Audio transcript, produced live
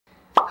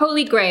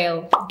Holy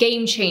Grail,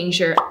 game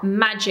changer,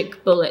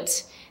 magic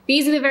bullet.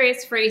 These are the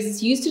various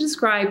phrases used to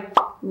describe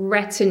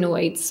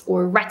retinoids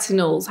or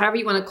retinols, however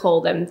you want to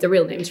call them. The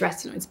real name is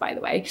retinoids, by the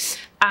way.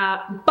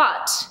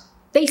 But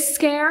they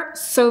scare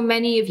so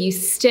many of you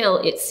still,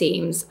 it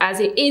seems, as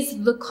it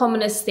is the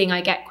commonest thing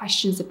I get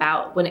questions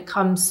about when it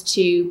comes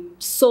to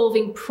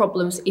solving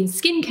problems in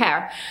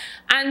skincare.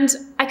 And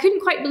I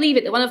couldn't quite believe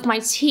it that one of my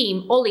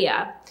team,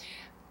 Olia,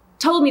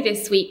 told me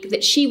this week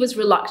that she was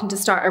reluctant to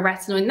start a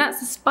retinoid, and that's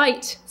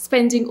despite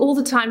spending all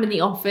the time in the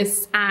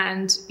office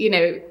and, you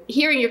know,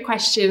 hearing your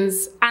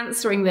questions,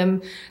 answering them.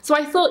 So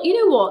I thought, you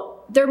know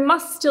what, there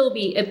must still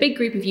be a big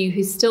group of you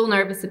who's still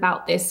nervous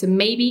about this, so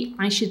maybe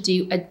I should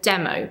do a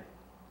demo.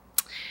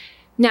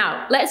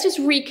 Now, let's just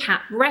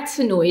recap.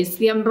 Retinoids,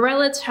 the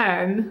umbrella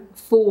term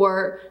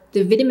for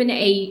the vitamin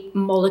A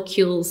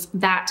molecules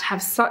that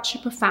have such a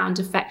profound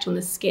effect on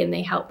the skin.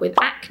 They help with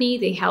acne,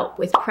 they help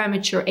with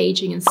premature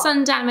aging and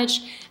sun damage,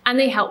 and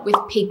they help with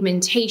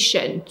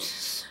pigmentation.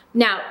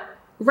 Now,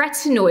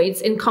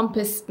 retinoids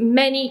encompass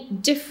many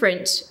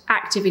different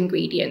active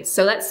ingredients.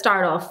 So let's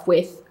start off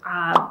with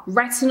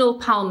retinol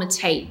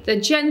palmitate.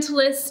 The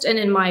gentlest, and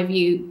in my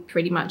view,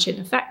 pretty much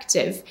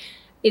ineffective,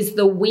 is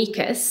the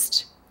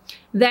weakest.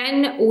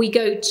 Then we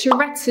go to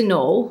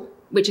retinol,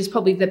 which is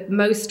probably the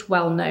most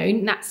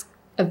well-known. That's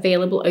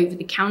available over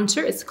the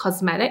counter. It's a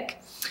cosmetic.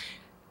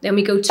 Then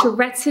we go to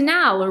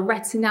retinal or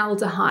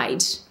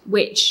retinaldehyde,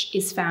 which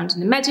is found in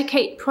the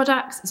Medicate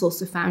products. It's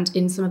also found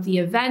in some of the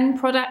Aven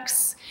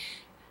products.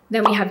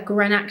 Then we have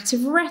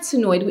Gran-Active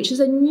retinoid, which is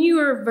a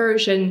newer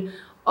version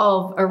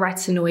of a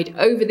retinoid,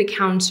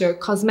 over-the-counter,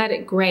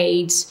 cosmetic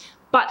grade,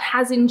 but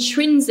has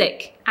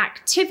intrinsic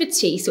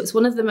activity. So it's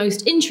one of the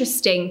most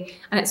interesting,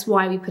 and it's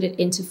why we put it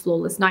into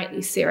Flawless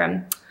Nightly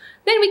Serum.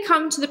 Then we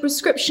come to the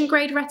prescription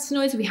grade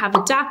retinoids. We have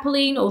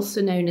adapalene,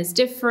 also known as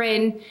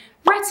Differin,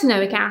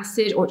 retinoic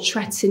acid or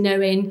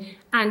tretinoin,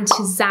 and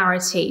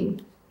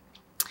tazarotene.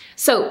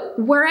 So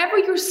wherever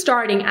you're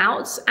starting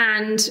out,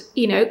 and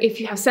you know, if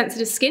you have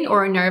sensitive skin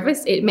or are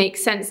nervous, it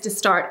makes sense to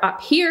start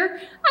up here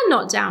and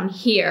not down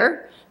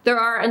here. There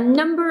are a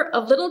number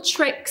of little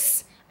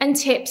tricks and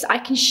tips I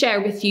can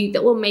share with you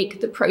that will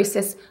make the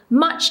process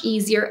much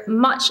easier,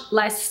 much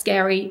less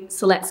scary.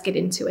 So let's get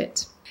into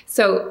it.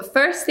 So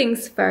first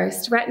things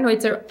first,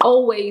 retinoids are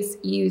always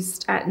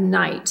used at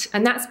night,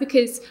 and that's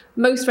because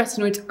most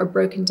retinoids are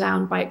broken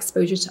down by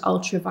exposure to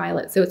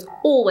ultraviolet. So it's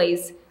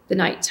always the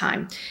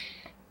nighttime.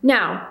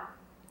 Now,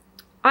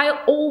 I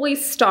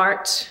always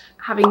start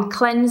having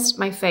cleansed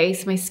my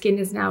face. My skin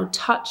is now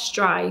touch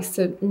dry,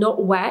 so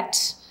not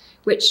wet,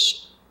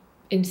 which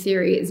in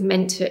theory is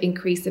meant to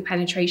increase the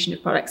penetration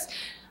of products.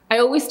 I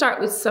always start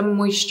with some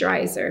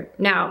moisturizer.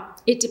 Now,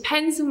 it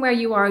depends on where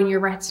you are in your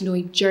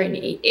retinoid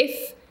journey.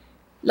 If,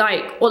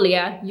 like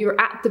Olia, you're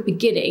at the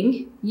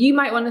beginning, you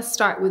might want to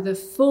start with a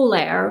full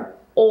layer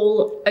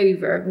all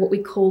over, what we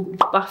call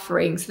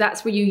buffering. So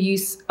that's where you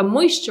use a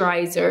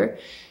moisturizer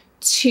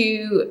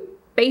to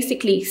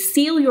basically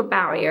seal your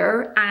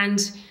barrier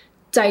and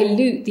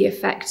dilute the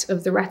effect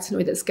of the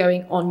retinoid that's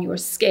going on your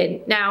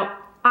skin. Now,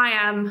 I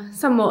am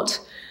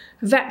somewhat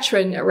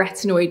veteran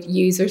retinoid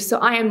user, so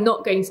I am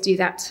not going to do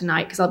that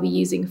tonight because I'll be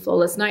using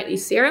Flawless Nightly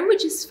Serum,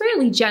 which is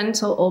fairly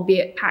gentle,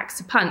 albeit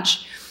packs a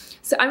punch.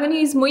 So I'm going to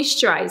use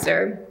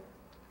moisturizer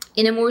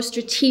in a more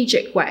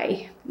strategic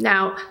way.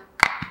 Now,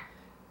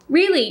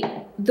 really,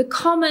 the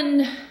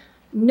common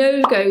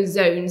no-go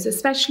zones,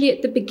 especially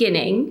at the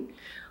beginning,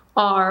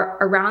 are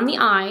around the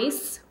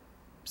eyes.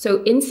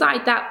 So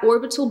inside that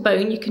orbital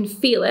bone, you can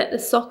feel it, the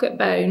socket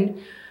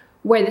bone,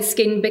 where the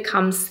skin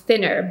becomes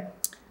thinner.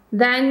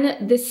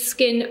 Then the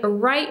skin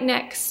right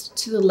next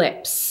to the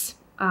lips.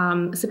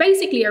 So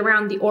basically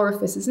around the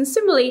orifices, and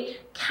similarly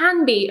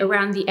can be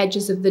around the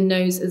edges of the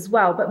nose as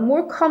well, but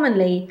more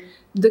commonly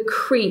the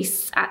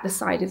crease at the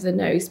side of the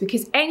nose,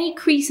 because any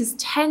creases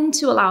tend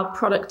to allow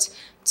product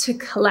to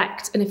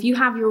collect. And if you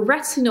have your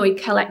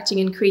retinoid collecting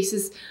in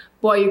creases,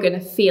 boy, you're gonna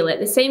feel it.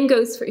 The same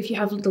goes for if you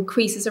have little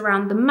creases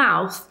around the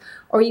mouth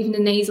or even the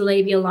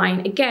nasolabial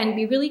line. Again,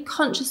 be really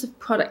conscious of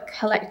product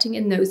collecting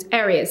in those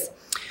areas.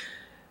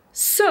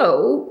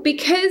 So,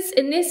 because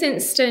in this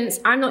instance,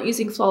 I'm not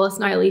using Flawless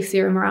Nightly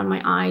Serum around my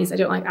eyes, I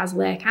don't like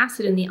azelaic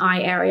acid in the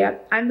eye area,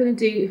 I'm gonna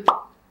do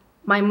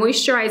my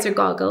moisturizer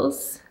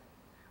goggles,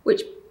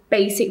 which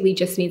basically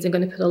just means I'm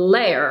gonna put a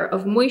layer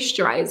of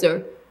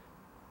moisturizer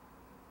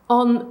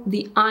on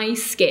the eye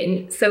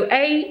skin. So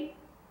A,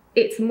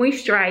 it's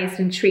moisturized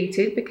and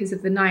treated because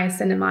of the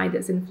niacinamide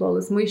that's in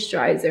Flawless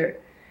Moisturizer.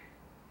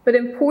 But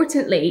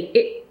importantly,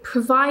 it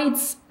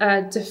provides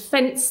a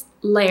defense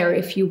layer,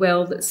 if you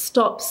will, that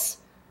stops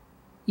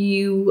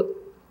you,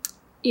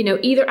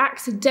 either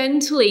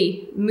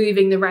accidentally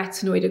moving the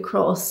retinoid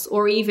across,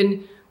 or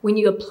even when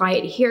you apply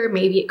it here,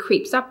 maybe it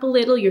creeps up a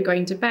little, you're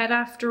going to bed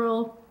after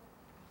all.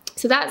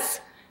 So that's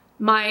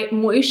my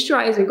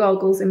moisturizer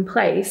goggles in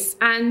place.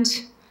 And,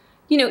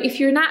 if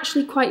you're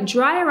naturally quite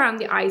dry around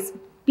the eyes,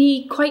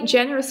 be quite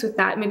generous with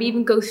that, maybe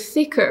even go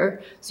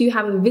thicker so you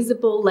have a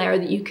visible layer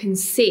that you can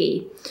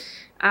see.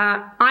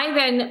 I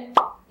then,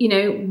 you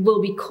know,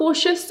 will be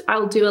cautious.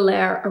 I'll do a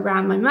layer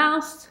around my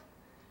mouth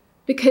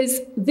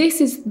because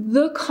this is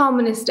the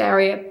commonest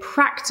area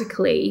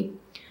practically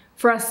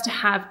for us to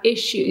have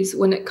issues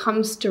when it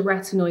comes to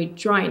retinoid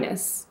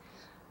dryness.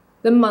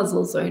 The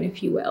muzzle zone,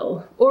 if you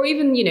will, or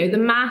even, you know, the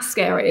mask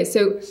area.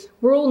 So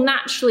we're all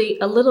naturally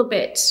a little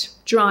bit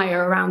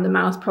drier around the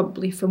mouth,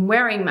 probably from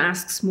wearing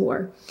masks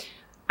more.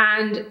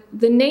 And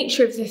the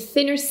nature of the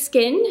thinner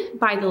skin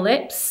by the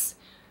lips,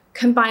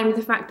 combined with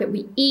the fact that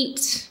we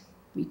eat,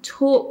 we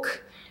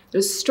talk,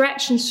 there's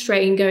stretch and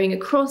strain going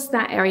across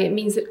that area. It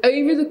means that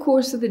over the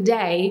course of the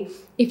day,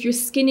 if your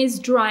skin is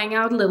drying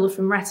out a little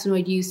from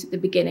retinoid use at the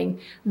beginning,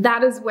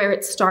 that is where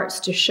it starts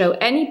to show.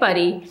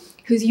 Anybody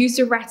who's used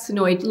a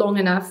retinoid long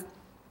enough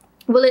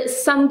will at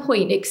some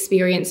point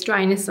experience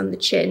dryness on the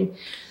chin.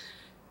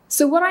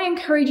 So what I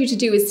encourage you to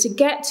do is to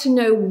get to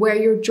know where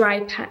your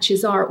dry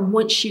patches are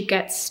once you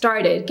get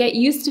started. Get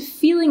used to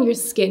feeling your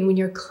skin when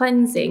you're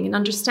cleansing and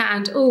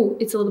understand, oh,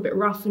 it's a little bit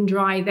rough and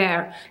dry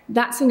there.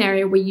 That's an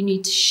area where you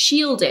need to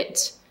shield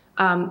it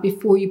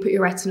before you put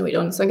your retinoid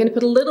on. So I'm going to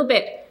put a little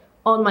bit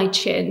on my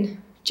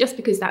chin just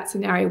because that's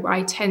an area where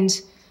I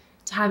tend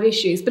to have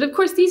issues. But of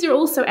course, these are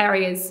also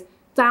areas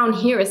down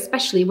here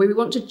especially where we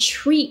want to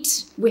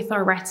treat with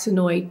our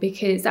retinoid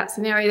because that's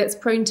an area that's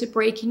prone to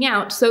breaking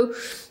out. So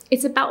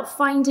it's about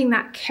finding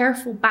that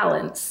careful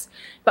balance.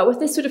 But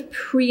with this sort of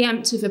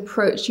preemptive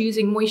approach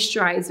using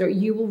moisturizer,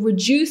 you will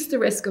reduce the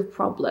risk of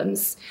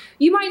problems.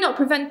 You might not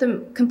prevent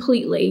them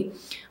completely,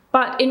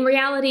 but in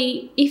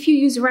reality, if you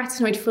use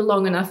retinoid for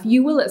long enough,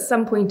 you will at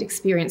some point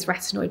experience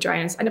retinoid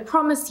dryness. And I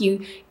promise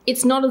you,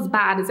 it's not as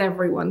bad as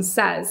everyone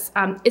says,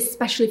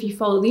 especially if you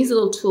follow these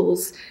little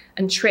tools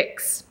and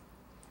tricks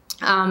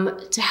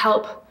to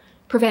help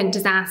prevent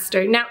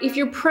disaster. Now, if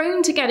you're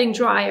prone to getting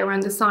dry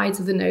around the sides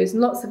of the nose,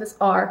 and lots of us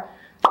are,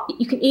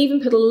 you can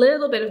even put a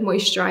little bit of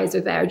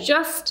moisturizer there,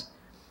 just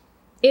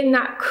in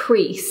that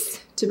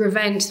crease to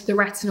prevent the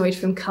retinoid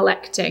from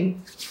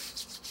collecting.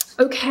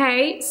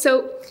 Okay,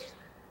 so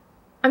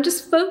I'm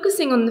just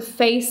focusing on the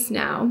face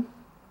now.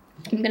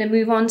 I'm gonna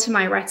move on to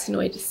my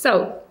retinoid.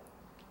 So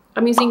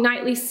I'm using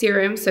nightly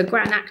serum, so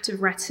gram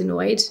active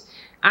retinoid,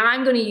 and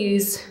I'm gonna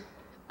use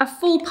a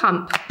full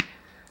pump,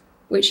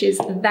 which is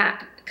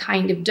that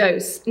kind of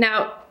dose.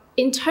 Now,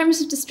 in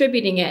terms of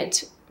distributing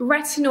it,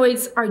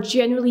 retinoids are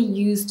generally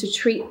used to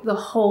treat the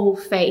whole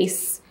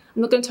face.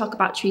 I'm not going to talk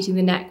about treating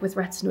the neck with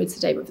retinoids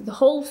today, but for the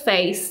whole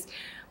face,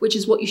 which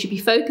is what you should be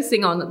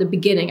focusing on at the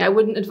beginning. I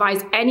wouldn't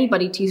advise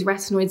anybody to use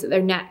retinoids at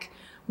their neck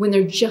when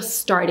they're just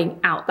starting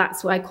out.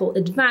 That's what I call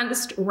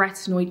advanced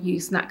retinoid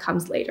use, and that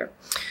comes later.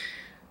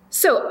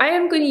 So I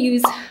am going to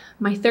use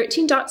my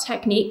 13 dot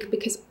technique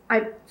because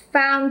I've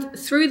found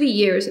through the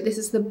years that this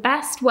is the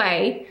best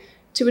way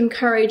to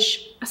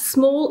encourage a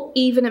small,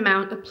 even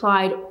amount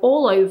applied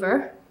all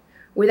over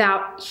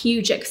without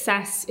huge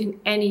excess in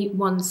any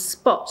one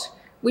spot,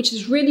 which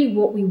is really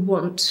what we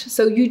want.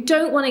 So you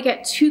don't want to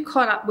get too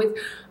caught up with,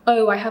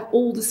 oh, I have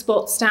all the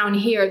spots down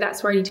here,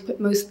 that's where I need to put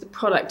most of the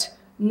product.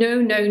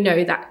 No, no,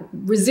 no,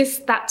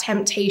 resist that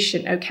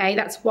temptation, okay?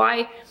 That's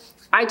why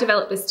I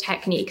developed this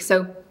technique.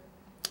 So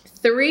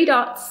 3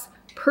 dots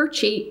per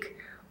cheek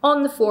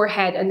on the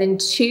forehead, and then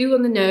 2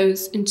 on the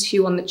nose and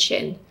 2 on the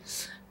chin.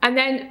 And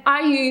then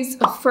I use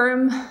a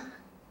firm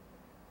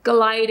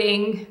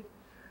gliding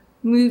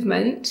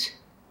movement,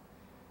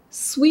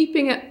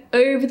 sweeping it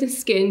over the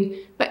skin,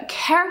 but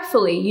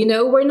carefully, you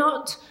know, we're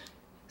not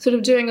sort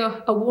of doing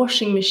a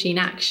washing machine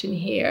action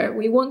here.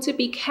 We want to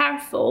be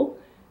careful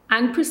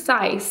and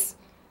precise,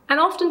 and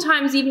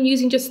oftentimes even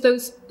using just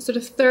those sort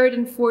of 3rd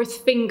and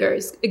 4th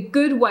fingers, a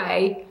good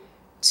way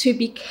to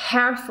be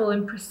careful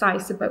and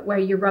precise about where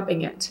you're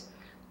rubbing it.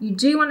 You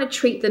do want to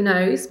treat the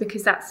nose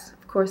because that's,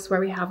 of course,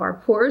 where we have our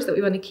pores that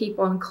we want to keep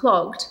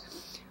unclogged.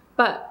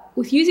 But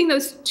with using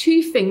those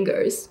 2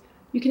 fingers,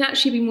 you can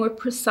actually be more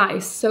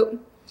precise. So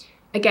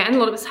again, a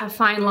lot of us have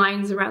fine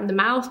lines around the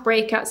mouth,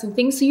 breakouts and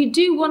things. So you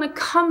do want to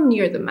come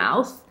near the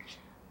mouth,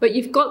 but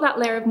you've got that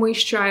layer of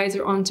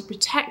moisturizer on to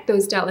protect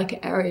those delicate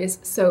areas.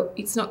 So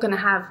it's not going to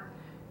have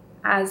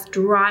as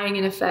drying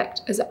an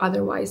effect as it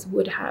otherwise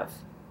would have.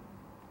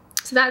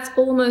 So that's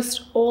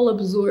almost all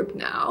absorbed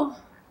now.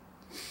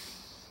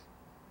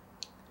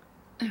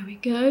 There we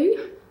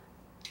go.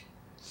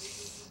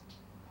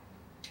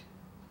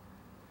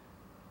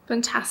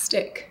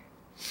 Fantastic.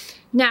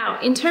 Now,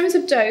 in terms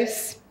of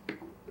dose,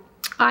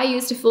 I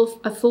used a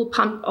full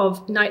pump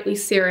of nightly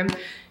serum.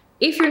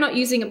 If you're not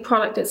using a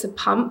product that's a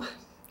pump,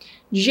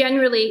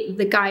 generally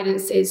the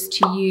guidance is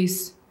to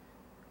use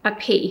a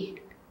pea,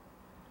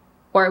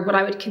 or what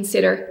I would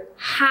consider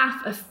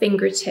half a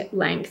fingertip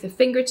length. A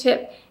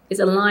fingertip is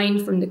a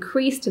line from the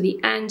crease to the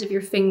end of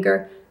your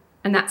finger,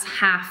 and that's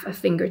half a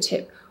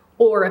fingertip,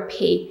 or a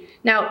pea.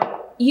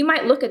 Now, you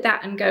might look at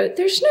that and go,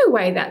 there's no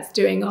way that's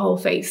doing a whole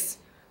face.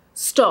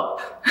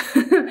 Stop.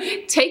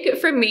 take it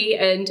from me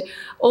and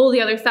all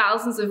the other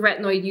thousands of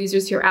retinoid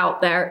users who are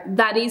out there,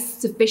 that is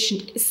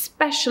sufficient,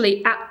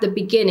 especially at the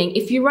beginning.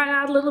 If you run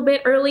out a little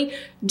bit early,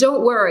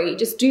 don't worry,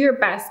 just do your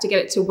best to get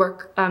it to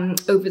work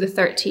over the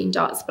 13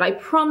 dots. But I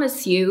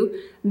promise you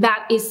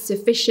that is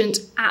sufficient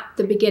at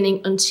the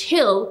beginning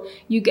until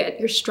you get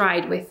your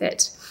stride with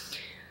it.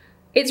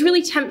 It's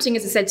really tempting,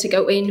 as I said, to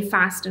go in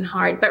fast and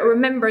hard, but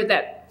remember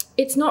that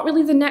it's not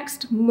really the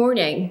next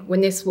morning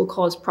when this will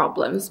cause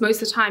problems.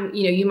 Most of the time,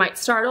 you know, you might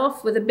start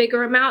off with a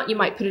bigger amount, you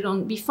might put it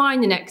on, be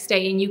fine the next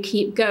day, and you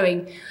keep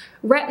going.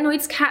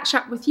 Retinoids catch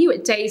up with you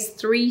at days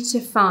 3 to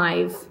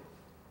 5.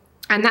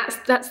 And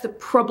that's the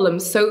problem.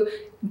 So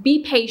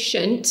be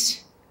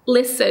patient,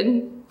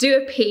 listen,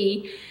 do a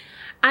pee.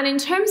 And in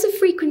terms of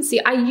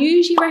frequency, I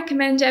usually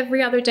recommend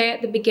every other day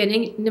at the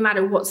beginning, no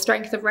matter what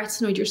strength of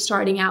retinoid you're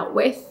starting out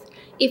with.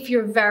 If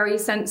you're very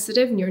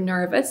sensitive and you're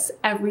nervous,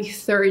 every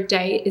 3rd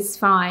day is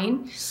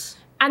fine.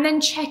 And then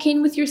check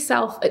in with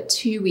yourself at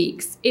 2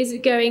 weeks. Is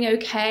it going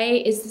okay?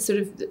 Is there sort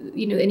of,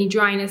 you know, any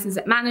dryness? Is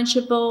it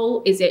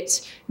manageable? Is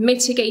it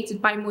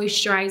mitigated by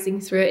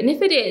moisturizing through it? And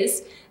if it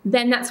is,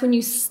 then that's when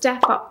you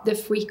step up the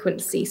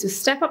frequency. So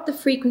step up the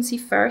frequency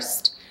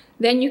first,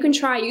 then you can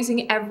try using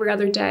it every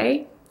other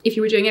day. If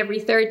you were doing every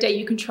 3rd day,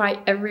 you can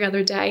try every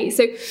other day.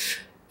 So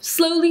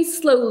slowly,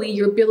 slowly,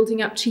 you're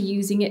building up to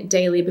using it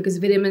daily because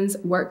vitamins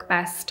work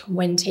best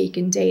when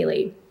taken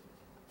daily.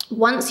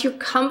 Once you're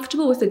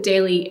comfortable with a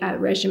daily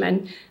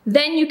regimen,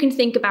 then you can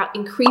think about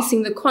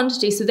increasing the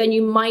quantity. So then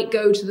you might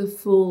go to the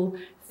full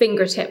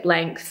fingertip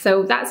length.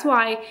 So that's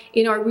why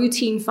in our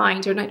routine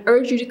finder, and I'd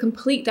urge you to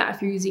complete that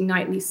if you're using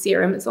nightly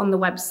serum, it's on the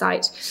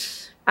website.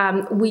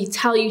 We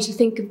tell you to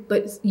think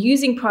about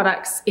using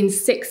products in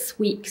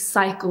 6-week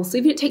cycles. So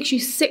if it takes you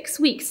 6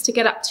 weeks to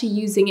get up to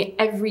using it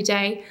every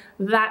day,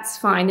 that's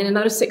fine. Then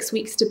another 6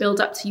 weeks to build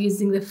up to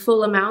using the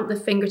full amount, the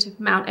fingertip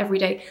amount every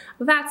day,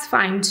 that's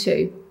fine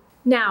too.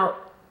 Now,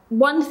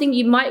 one thing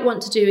you might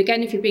want to do,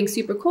 again, if you're being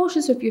super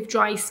cautious or if you have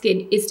dry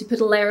skin, is to put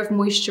a layer of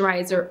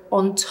moisturizer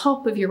on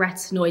top of your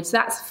retinoids. So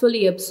that's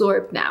fully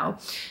absorbed now.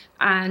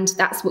 And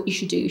that's what you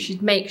should do. You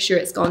should make sure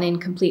it's gone in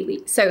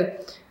completely. So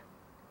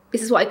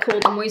this is what I call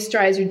the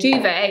moisturizer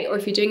duvet, or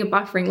if you're doing a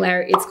buffering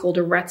layer, it's called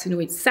a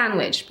retinoid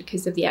sandwich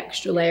because of the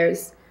extra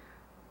layers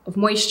of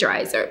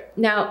moisturizer.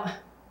 Now,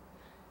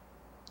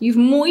 you've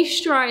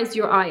moisturized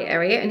your eye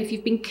area, and if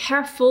you've been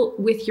careful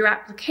with your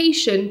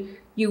application,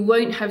 you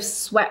won't have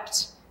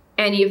swept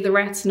any of the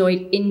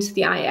retinoid into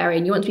the eye area,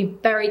 and you want to be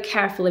very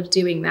careful of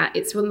doing that.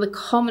 It's one of the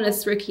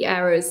commonest rookie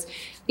errors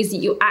is that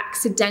you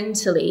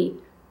accidentally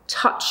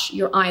touch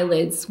your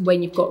eyelids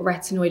when you've got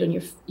retinoid on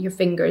your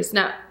fingers.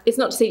 Now, it's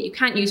not to say that you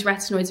can't use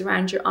retinoids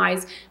around your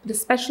eyes, but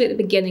especially at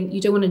the beginning,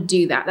 you don't want to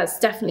do that. That's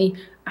definitely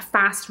a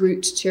fast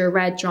route to a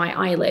red, dry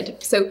eyelid.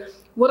 So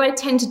what I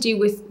tend to do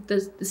with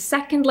the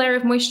second layer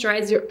of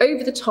moisturizer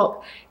over the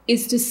top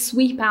is to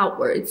sweep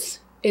outwards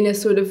in a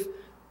sort of,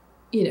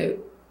 you know,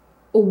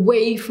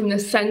 away from the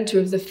center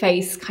of the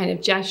face kind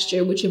of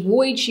gesture, which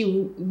avoids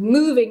you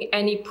moving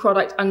any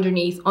product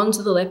underneath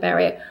onto the lip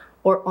area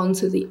or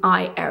onto the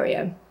eye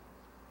area.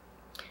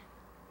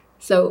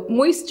 So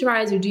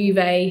moisturizer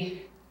duvet,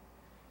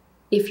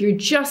 if you're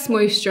just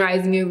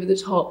moisturizing over the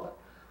top,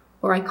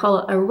 or I call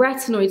it a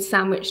retinoid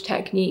sandwich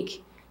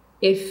technique,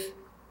 if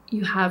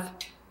you have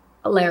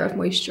a layer of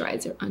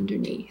moisturizer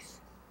underneath.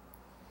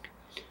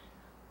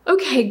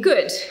 Okay,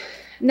 good.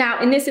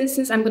 Now, in this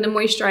instance, I'm going to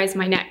moisturize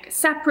my neck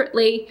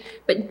separately,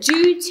 but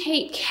do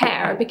take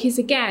care because,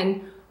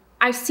 again,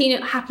 I've seen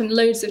it happen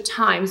loads of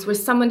times where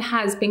someone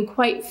has been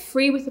quite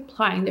free with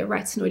applying their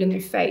retinoid in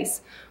their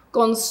face,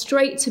 gone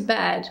straight to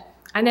bed,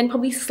 and then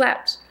probably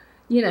slept,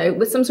 you know,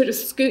 with some sort of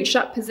scooched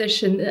up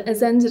position that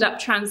has ended up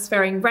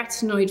transferring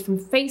retinoid from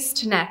face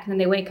to neck, and then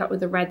they wake up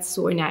with a red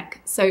sore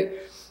neck. So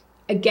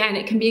again,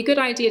 it can be a good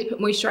idea to put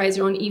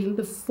moisturizer on even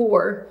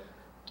before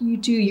you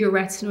do your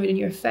retinoid in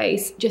your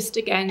face, just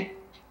again,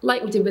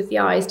 like we did with the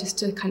eyes, just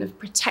to kind of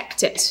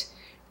protect it,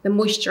 the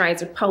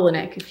moisturizer polo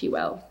neck, if you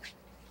will.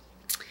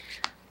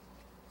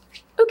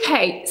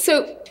 Okay,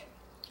 so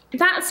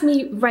that's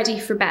me ready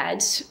for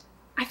bed.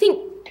 I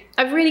think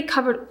I've really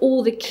covered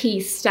all the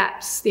key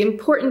steps, the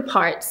important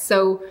parts.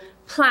 So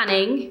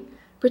planning,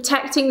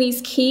 protecting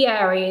these key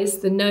areas,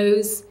 the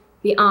nose,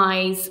 the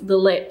eyes, the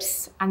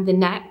lips, and the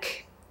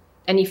neck,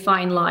 any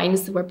fine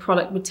lines where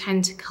product would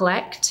tend to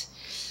collect.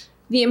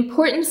 The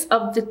importance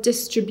of the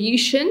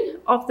distribution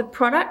of the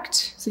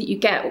product so that you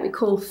get what we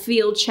call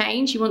field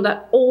change. You want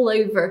that all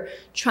over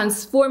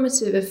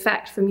transformative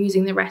effect from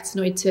using the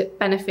retinoid to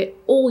benefit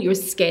all your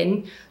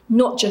skin,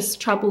 not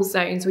just trouble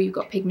zones where you've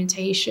got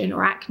pigmentation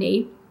or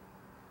acne.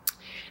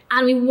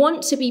 And we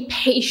want to be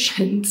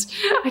patient.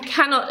 I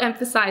cannot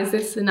emphasize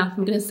this enough.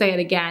 I'm going to say it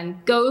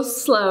again. Go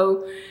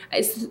slow.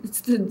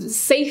 It's the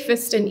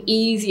safest and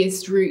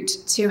easiest route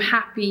to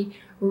happy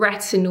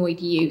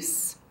retinoid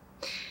use.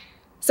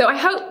 So I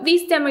hope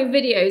these demo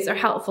videos are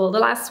helpful. The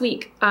last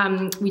week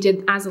we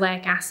did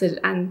azelaic acid,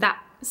 and that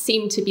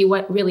seemed to be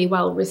really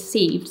well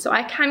received. So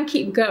I can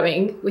keep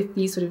going with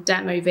these sort of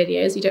demo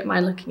videos. You don't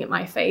mind looking at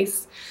my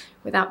face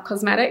without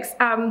cosmetics.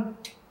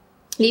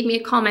 Leave me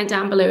a comment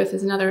down below if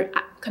there's another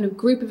kind of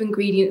group of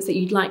ingredients that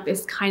you'd like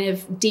this kind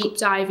of deep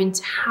dive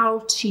into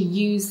how to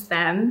use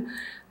them.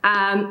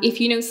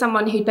 If you know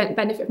someone who'd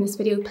benefit from this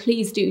video,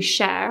 please do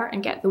share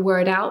and get the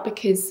word out,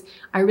 because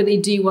I really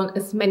do want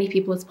as many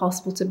people as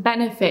possible to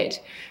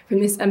benefit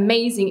from this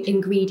amazing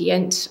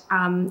ingredient.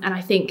 And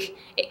I think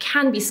it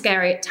can be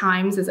scary at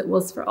times, as it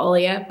was for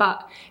Olia,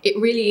 but it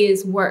really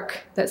is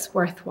work that's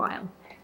worthwhile.